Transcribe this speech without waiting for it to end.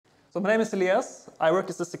So my name is Elias. I work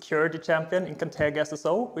as a security champion in Contega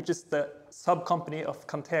SSO, which is the sub-company of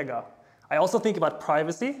Contega. I also think about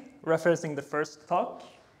privacy, referencing the first talk.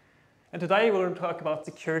 And today we're going to talk about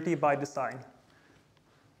security by design.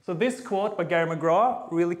 So this quote by Gary McGraw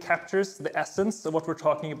really captures the essence of what we're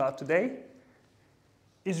talking about today.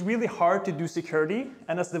 It's really hard to do security,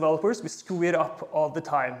 and as developers, we screw it up all the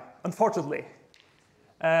time, unfortunately.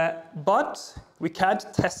 But we can't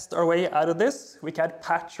test our way out of this. We can't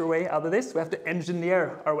patch our way out of this. We have to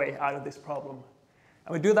engineer our way out of this problem.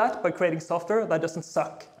 And we do that by creating software that doesn't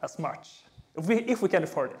suck as much, if we can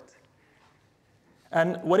afford it.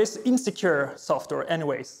 And what is insecure software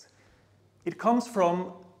anyways? It comes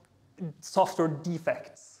from software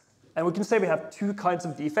defects. And we can say we have two kinds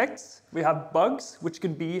of defects. We have bugs, which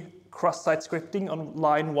can be cross-site scripting on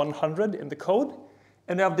line 100 in the code.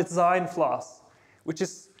 And we have design flaws, which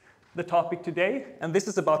is the topic today. And this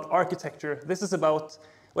is about architecture. This is about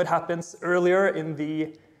what happens earlier in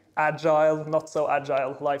the agile, not so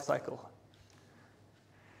agile lifecycle.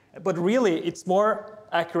 But really, it's more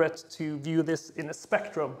accurate to view this in a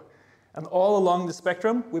spectrum. And all along the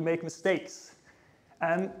spectrum, we make mistakes.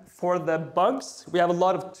 And for the bugs, we have a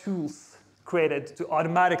lot of tools created to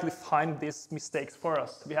automatically find these mistakes for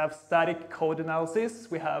us. We have static code analysis.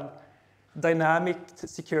 We have dynamic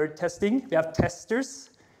security testing. We have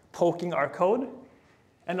testers poking our code.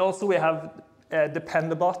 And also we have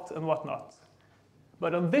Dependabot and whatnot.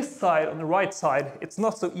 But on this side, on the right side, it's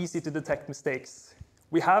not so easy to detect mistakes.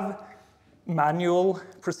 We have manual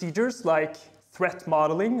procedures like threat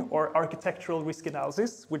modeling or architectural risk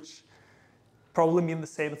analysis, which probably mean the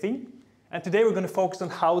same thing. And today we're going to focus on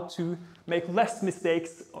how to make less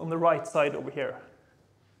mistakes on the right side over here.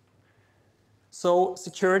 So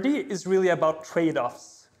security is really about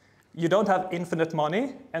trade-offs. You don't have infinite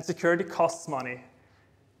money, and security costs money.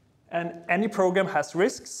 And any program has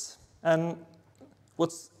risks, and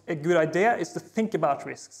what's a good idea is to think about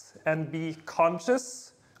risks and be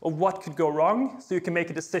conscious of what could go wrong so you can make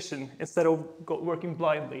a decision instead of working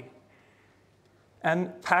blindly.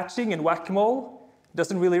 And patching and whack-a-mole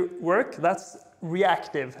doesn't really work. That's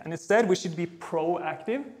reactive. And instead, we should be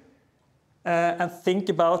proactive and think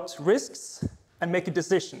about risks and make a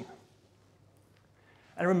decision.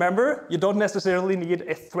 And remember, you don't necessarily need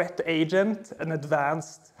a threat agent, an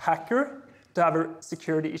advanced hacker to have a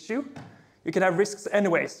security issue. You can have risks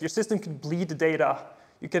anyways. Your system can bleed data.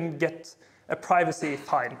 You can get a privacy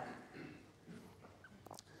fine.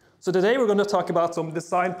 So today we're going to talk about some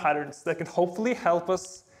design patterns that can hopefully help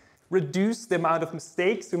us reduce the amount of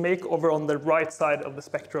mistakes we make over on the right side of the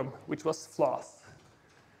spectrum, which was flaws.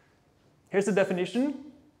 Here's the definition.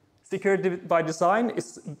 Security by design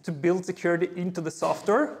is to build security into the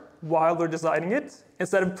software while we're designing it,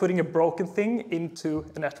 instead of putting a broken thing into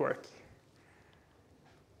a network.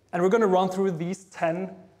 And we're going to run through these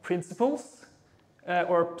 10 principles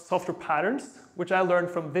or software patterns, which I learned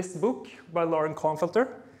from this book by Kohnfelder.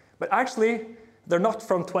 But actually, they're not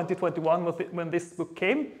from 2021 when this book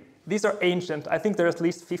came. These are ancient. I think they're at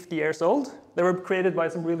least 50 years old. They were created by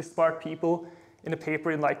some really smart people in a paper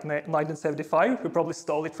in like 1975 who probably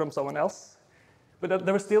stole it from someone else. But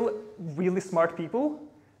they were still really smart people.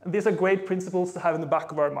 And these are great principles to have in the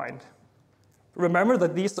back of our mind. Remember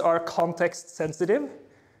that these are context sensitive.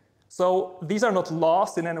 So these are not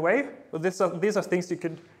laws in any way, but these are things you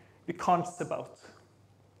could be conscious about.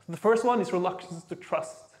 The first one is reluctance to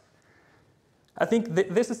trust. I think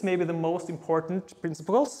this is maybe the most important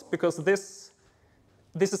principles because this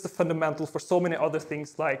is the fundamental for so many other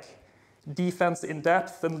things like defense in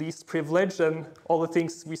depth and least privilege and all the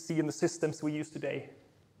things we see in the systems we use today.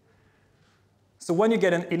 So when you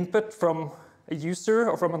get an input from a user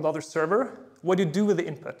or from another server, what do you do with the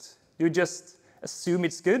input? You just assume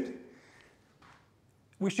it's good?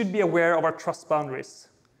 We should be aware of our trust boundaries.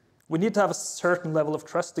 We need to have a certain level of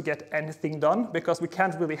trust to get anything done because we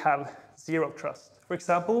can't really have zero trust. For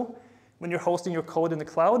example, when you're hosting your code in the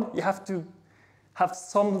cloud, you have to have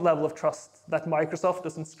some level of trust that Microsoft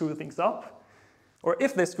doesn't screw things up. Or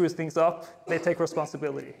if they screw things up, they take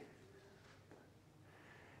responsibility.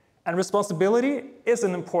 And responsibility is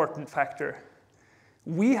an important factor.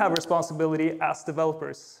 We have responsibility as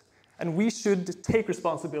developers, and we should take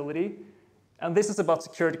responsibility. And this is about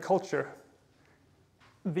security culture.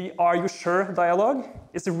 The "are you sure" dialogue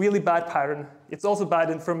is a really bad pattern. It's also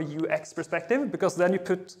bad from a UX perspective because then you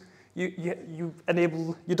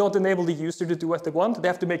don't enable the user to do what they want. They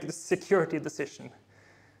have to make a security decision.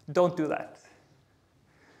 Don't do that.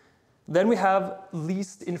 Then we have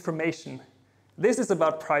least information. This is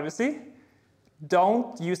about privacy.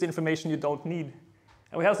 Don't use information you don't need.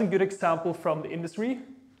 And we have some good examples from the industry.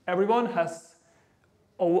 Everyone has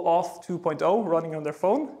OAuth 2.0 running on their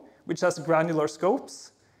phone, which has granular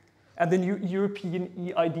scopes. And the new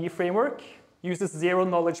European EID framework uses zero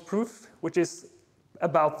knowledge proof, which is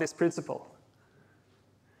about this principle.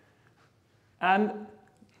 And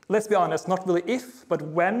let's be honest, not really if, but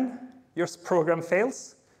when your program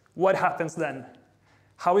fails, what happens then?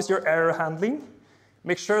 How is your error handling?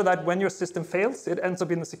 Make sure that when your system fails, it ends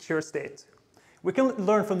up in a secure state. We can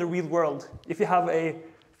learn from the real world. If you have a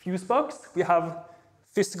fuse box, we have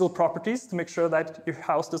physical properties to make sure that your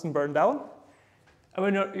house doesn't burn down. And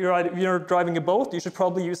when you're driving a boat, you should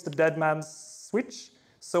probably use the dead man's switch.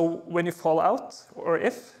 So when you fall out, or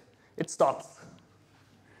if, it stops.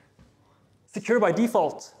 Secure by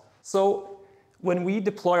default. So when we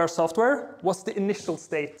deploy our software, what's the initial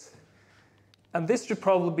state? And this should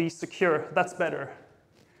probably be secure. That's better.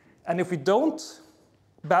 And if we don't,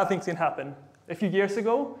 bad things can happen. A few years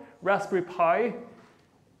ago, Raspberry Pi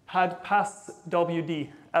had passwd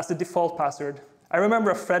as the default password. I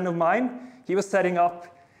remember a friend of mine, he was setting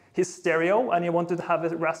up his stereo and he wanted to have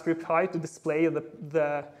a Raspberry Pi to display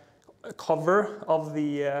the cover of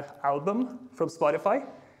the album from Spotify.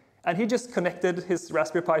 And he just connected his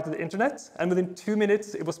Raspberry Pi to the internet, and within 2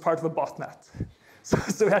 minutes, it was part of a botnet.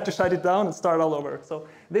 So we had to shut it down and start all over. So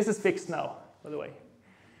this is fixed now, by the way.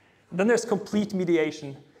 Then there's complete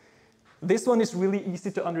mediation. This one is really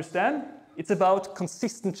easy to understand. It's about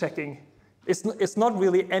consistent checking. It's not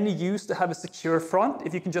really any use to have a secure front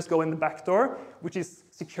if you can just go in the back door, which is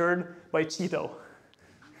secured by Cheeto.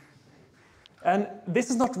 And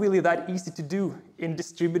this is not really that easy to do in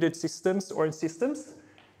distributed systems or in systems.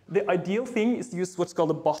 The ideal thing is to use what's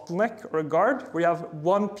called a bottleneck or a guard, where you have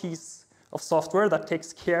one piece of software that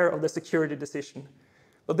takes care of the security decision.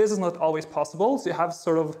 But this is not always possible, so you have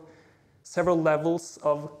sort of several levels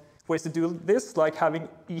of ways to do this, like having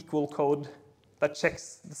equal code that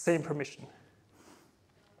checks the same permission.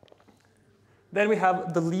 Then we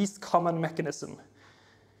have the least common mechanism.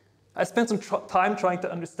 I spent some time trying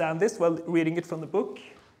to understand this while reading it from the book.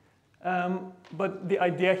 But the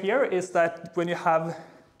idea here is that when you have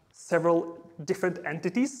several different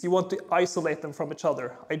entities, you want to isolate them from each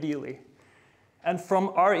other, ideally. And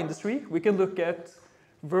from our industry, we can look at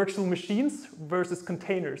virtual machines versus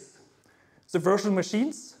containers. So virtual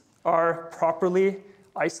machines are properly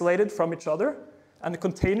isolated from each other, and the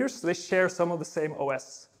containers, they share some of the same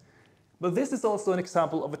OS. But this is also an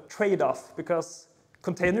example of a trade-off, because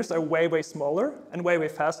containers are way, way smaller and way, way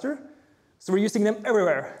faster, so we're using them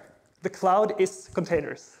everywhere. The cloud is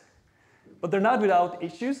containers. But they're not without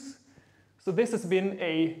issues. So this has been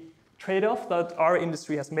a trade-off that our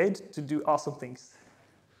industry has made to do awesome things.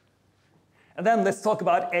 And then let's talk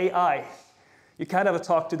about AI. You can't have a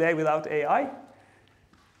talk today without AI.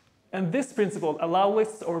 And this principle, allow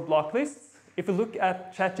lists over block lists, if we look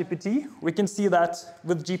at ChatGPT, we can see that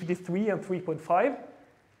with GPT-3 and 3.5,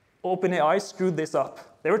 OpenAI screwed this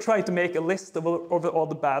up. They were trying to make a list of all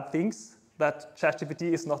the bad things that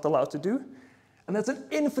ChatGPT is not allowed to do. And that's an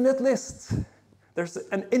infinite list. There's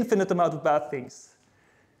an infinite amount of bad things.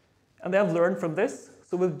 And they have learned from this.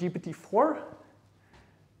 So with GPT-4,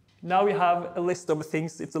 now we have a list of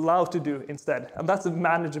things it's allowed to do instead. And that's a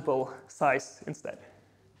manageable size instead.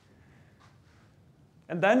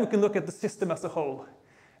 And then we can look at the system as a whole.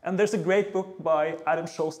 And there's a great book by Adam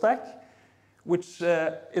Shostack, which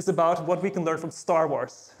is about what we can learn from Star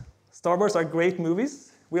Wars. Star Wars are great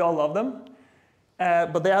movies. We all love them.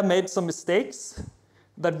 But they have made some mistakes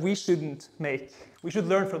that we shouldn't make. We should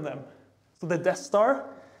learn from them. So the Death Star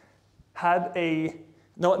had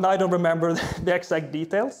now I don't remember the exact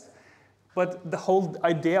details, but the whole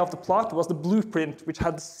idea of the plot was the blueprint, which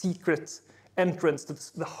had the secret entrance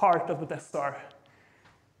to the heart of the Death Star.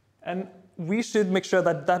 And we should make sure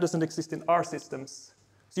that that doesn't exist in our systems.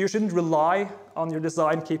 So you shouldn't rely on your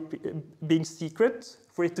design being secret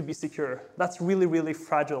for it to be secure. That's really, really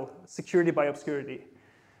fragile, security by obscurity.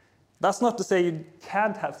 That's not to say you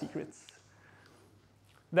can't have secrets.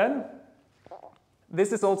 Then,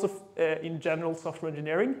 this is also in general software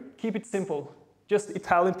engineering. Keep it simple. Just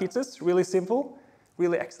Italian pizzas, really simple,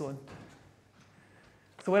 really excellent.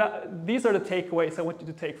 So these are the takeaways I want you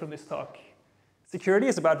to take from this talk. Security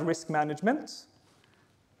is about risk management.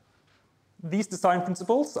 These design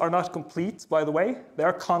principles are not complete, by the way. They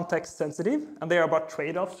are context sensitive, and they are about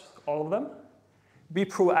trade-offs, all of them. Be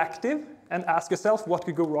proactive and ask yourself what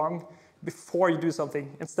could go wrong before you do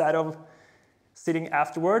something, instead of sitting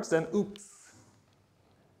afterwards and oops.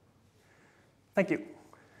 Thank you.